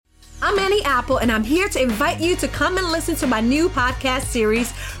I'm Annie Apple, and I'm here to invite you to come and listen to my new podcast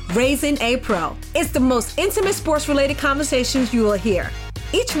series, Raising a Pro. It's the most intimate sports-related conversations you will hear.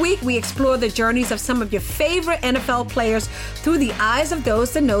 Each week, we explore the journeys of some of your favorite NFL players through the eyes of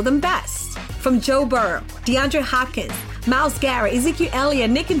those that know them best. From Joe Burrow, DeAndre Hopkins, Myles Garrett, Ezekiel Elliott,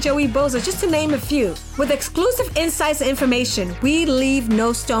 Nick and Joey Bosa, just to name a few. With exclusive insights and information, we leave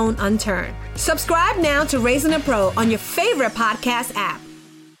no stone unturned. Subscribe now to Raising a Pro on your favorite podcast app.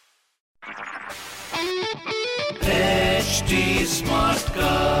 HD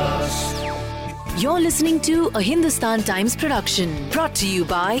Smartcast. You're listening to a Hindustan Times production brought to you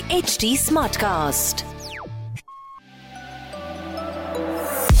by HD Smartcast.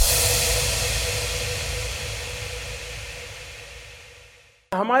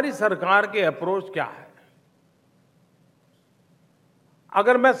 हमारी सरकार के approach क्या है?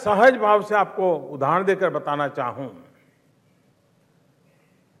 अगर मैं सहज भाव से आपको उदाहरण देकर बताना चाहूं,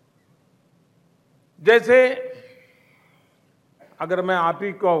 जैसे अगर मैं आप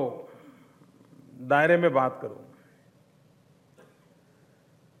ही को दायरे में बात करूं,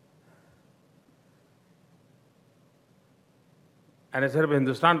 यानी सिर्फ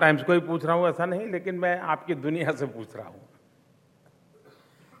हिंदुस्तान टाइम्स को ही पूछ रहा हूं ऐसा नहीं, लेकिन मैं आपकी दुनिया से पूछ रहा हूं,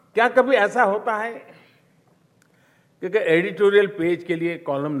 क्या कभी ऐसा होता है कि एडिटोरियल पेज के लिए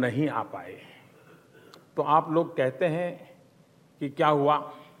कॉलम नहीं आ पाए तो आप लोग कहते हैं कि क्या हुआ,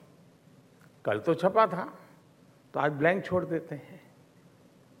 कल तो छपा था तो आज ब्लैंक छोड़ देते हैं?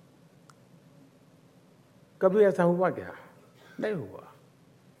 कभी ऐसा हुआ क्या? नहीं हुआ।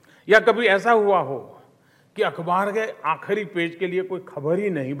 या कभी ऐसा हुआ हो कि अखबार के आखिरी पेज के लिए कोई खबर ही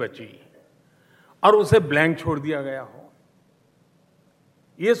नहीं बची और उसे ब्लैंक छोड़ दिया गया हो?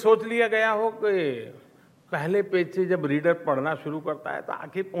 ये सोच लिया गया हो कि पहले पेज से जब रीडर पढ़ना शुरू करता है तो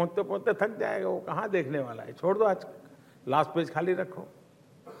आखिर पहुंचते पहुंचते थक जाएगा, वो कहां देखने वाला है, छोड़ दो, आज लास्ट पेज खाली रखो।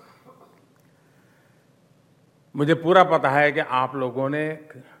 मुझे पूरा पता है कि आप लोगों ने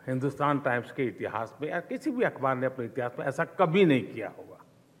हिंदुस्तान टाइम्स के इतिहास में या किसी भी अखबार ने अपने इतिहास में ऐसा कभी नहीं किया होगा।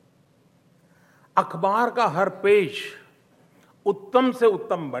 अखबार का हर पेज उत्तम से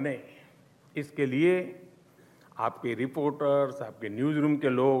उत्तम बने, इसके लिए आपके रिपोर्टर्स, आपके न्यूज रूम के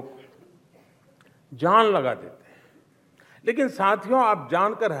लोग जान लगा देते हैं। लेकिन साथियों, आप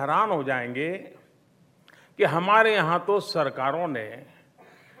जानकर हैरान हो जाएंगे कि हमारे यहां तो सरकारों ने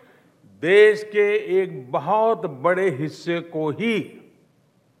देश के एक बहुत बड़े हिस्से को ही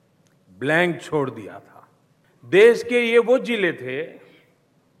ब्लैंक छोड़ दिया था। देश के ये वो जिले थे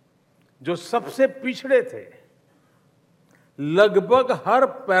जो सबसे पिछड़े थे, लगभग हर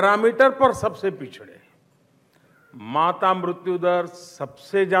पैरामीटर पर सबसे पिछड़े। माता मृत्यु दर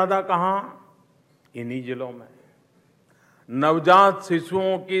सबसे ज्यादा कहां? इन्हीं जिलों में। नवजात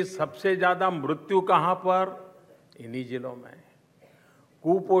शिशुओं की सबसे ज्यादा मृत्यु कहां पर? इन्हीं जिलों में।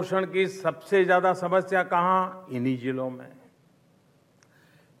 कुपोषण की सबसे ज्यादा समस्या कहां? इन्हीं जिलों में।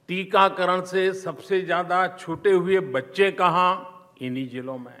 टीकाकरण से सबसे ज्यादा छूटे हुए बच्चे कहां? इन्हीं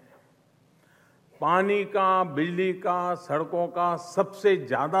जिलों में। पानी का, बिजली का, सड़कों का सबसे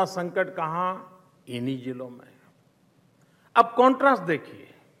ज्यादा संकट कहां? इन्हीं जिलों में। अब कॉन्ट्रास्ट देखिए,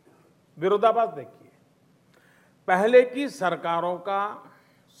 विरोधाभास देखिए। पहले की सरकारों का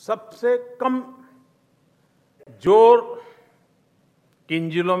सबसे कम जोर किन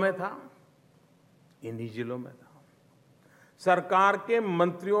जिलों में था? इन्हीं जिलों में था। सरकार के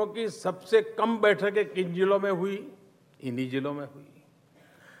मंत्रियों की सबसे कम बैठकें किन जिलों में हुई? इन्हीं जिलों में हुई।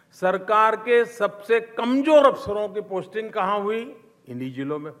 सरकार के सबसे कमजोर अफसरों की पोस्टिंग कहां हुई? इन्हीं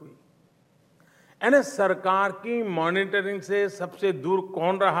जिलों में हुई। यानी सरकार की मॉनिटरिंग से सबसे दूर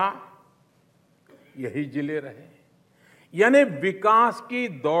कौन रहा? यही जिले रहे। यानी विकास की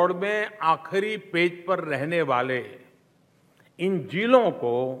दौड़ में आखिरी पेज पर रहने वाले इन जिलों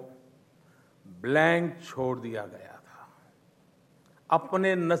को ब्लैंक छोड़ दिया गया था,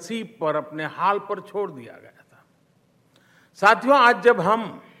 अपने नसीब पर, अपने हाल पर छोड़ दिया गया था। साथियों, आज जब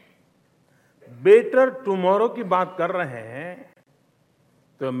हम बेटर टुमारो की बात कर रहे हैं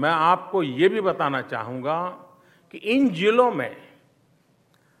तो मैं आपको ये भी बताना चाहूंगा कि इन जिलों में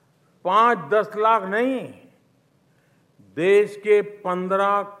 5-10 लाख नहीं, देश के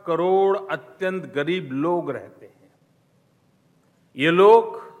 15 करोड़ अत्यंत गरीब लोग रहते हैं। ये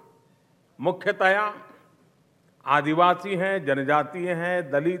लोग मुख्यतया आदिवासी हैं, जनजातीय हैं,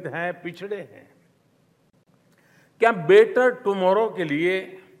 दलित हैं, पिछड़े हैं। क्या बेटर टुमारो के लिए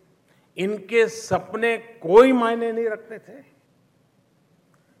इनके सपने कोई मायने नहीं रखते थे?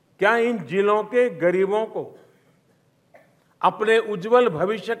 क्या इन जिलों के गरीबों को अपने उज्जवल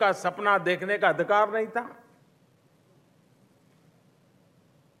भविष्य का सपना देखने का अधिकार नहीं था?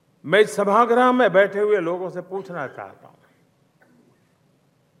 मैं इस सभागृह में बैठे हुए लोगों से पूछना चाहता हूं,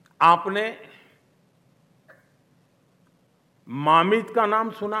 आपने मामित का नाम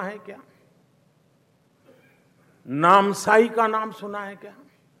सुना है क्या? नामसाई का नाम सुना है क्या?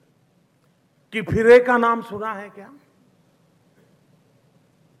 किफिरे का नाम सुना है क्या?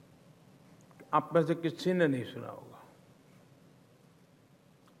 आप में से किसी ने नहीं सुना होगा,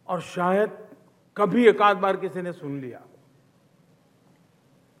 और शायद कभी एक आध बार किसी ने सुन लिया।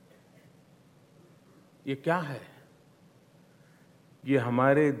 ये क्या है? ये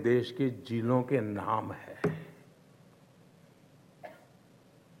हमारे देश के जिलों के नाम है।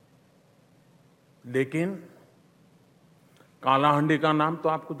 लेकिन कालाहांडी का नाम तो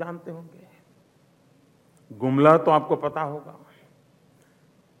आपको जानते होंगे, गुमला तो आपको पता होगा,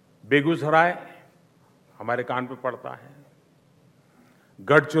 बेगूसराय हमारे कान पे पड़ता है,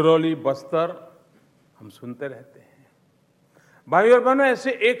 गढ़चिरौली, बस्तर हम सुनते रहते हैं। भाइयों और बहनों,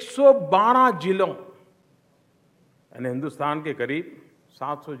 ऐसे 112 जिलों, यानी हिंदुस्तान के करीब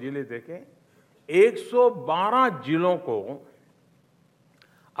 700 जिले देखें, 112 जिलों को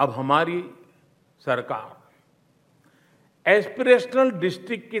अब हमारी सरकार एस्पिरेशनल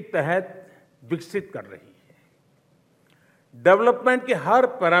डिस्ट्रिक्ट के तहत विकसित कर रही है। डेवलपमेंट के हर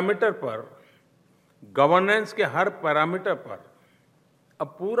पैरामीटर पर, गवर्नेंस के हर पैरामीटर पर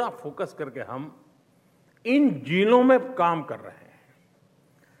अब पूरा फोकस करके हम इन जिलों में काम कर रहे हैं।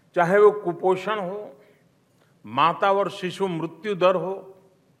 चाहे वो कुपोषण हो, माता और शिशु मृत्यु दर हो,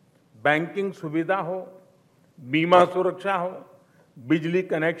 बैंकिंग सुविधा हो, बीमा सुरक्षा हो, बिजली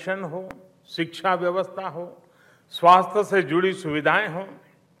कनेक्शन हो, शिक्षा व्यवस्था हो, स्वास्थ्य से जुड़ी सुविधाएं हों,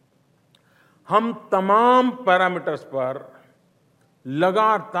 हम तमाम पैरामीटर्स पर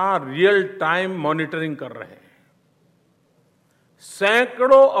लगातार रियल टाइम मॉनिटरिंग कर रहे हैं।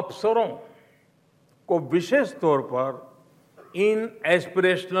 सैकड़ों अफसरों को विशेष तौर पर इन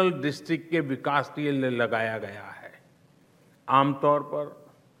एस्पिरेशनल डिस्ट्रिक्ट के विकास के लिए लगाया गया है। आमतौर पर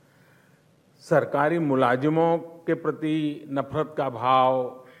सरकारी मुलाजिमों के प्रति नफरत का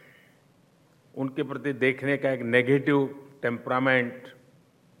भाव, उनके प्रति देखने का एक नेगेटिव टेम्परामेंट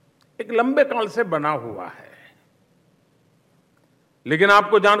एक लंबे काल से बना हुआ है। लेकिन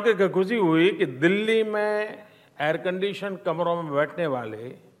आपको जानकर के खुशी हुई कि दिल्ली में एयर कंडीशन कमरों में बैठने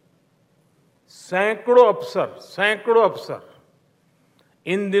वाले सैकड़ों अफसर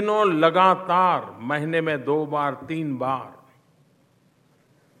इन दिनों लगातार महीने में 2 बार 3 बार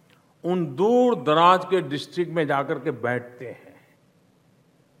उन दूर दराज के डिस्ट्रिक्ट में जाकर के बैठते हैं,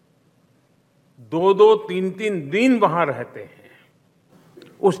 2-2, 3-3 दिन वहां रहते हैं।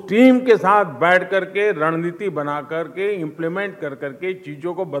 उस टीम के साथ बैठ करके रणनीति बना करके इंप्लीमेंट कर करके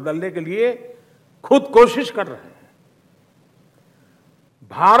चीजों को बदलने के लिए खुद कोशिश कर रहे हैं।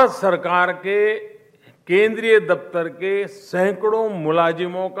 भारत सरकार के केंद्रीय दफ्तर के सैकड़ों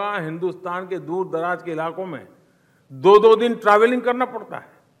मुलाजिमों का हिंदुस्तान के दूर दराज के इलाकों में 2-2 दिन ट्रैवलिंग करना पड़ता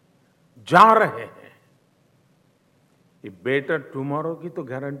है, जा रहे हैं। ये बेटर टुमारो की तो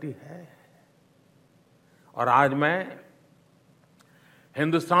गारंटी है। और आज मैं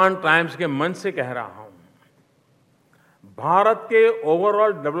हिंदुस्तान टाइम्स के मंच से कह रहा हूं, भारत के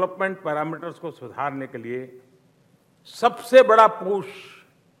ओवरऑल डेवलपमेंट पैरामीटर्स को सुधारने के लिए सबसे बड़ा पुश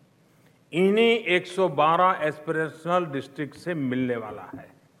इन्हीं 112 एस्पिरेशनल डिस्ट्रिक्ट से मिलने वाला है।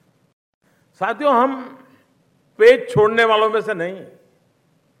 साथियों, हम पेज छोड़ने वालों में से नहीं,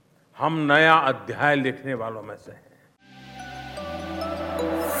 हम नया अध्याय लिखने वालों में से हैं।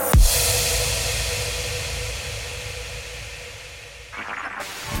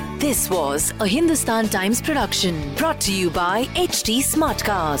 This was a Hindustan Times production brought to you by HT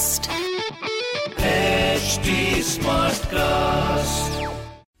Smartcast. HT Smartcast.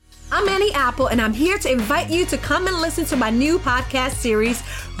 I'm Annie Apple, and I'm here to invite you to come and listen to my new podcast series,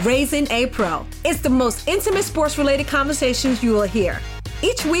 Raising a Pro. It's the most intimate sports-related conversations you will hear.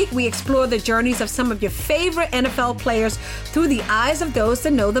 Each week, we explore the journeys of some of your favorite NFL players through the eyes of those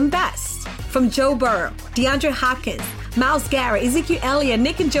that know them best. From Joe Burrow, DeAndre Hopkins, Myles Garrett, Ezekiel Elliott,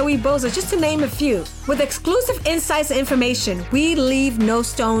 Nick and Joey Bosa, just to name a few. With exclusive insights and information, we leave no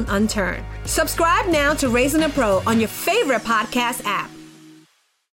stone unturned. Subscribe now to Raising a Pro on your favorite podcast app.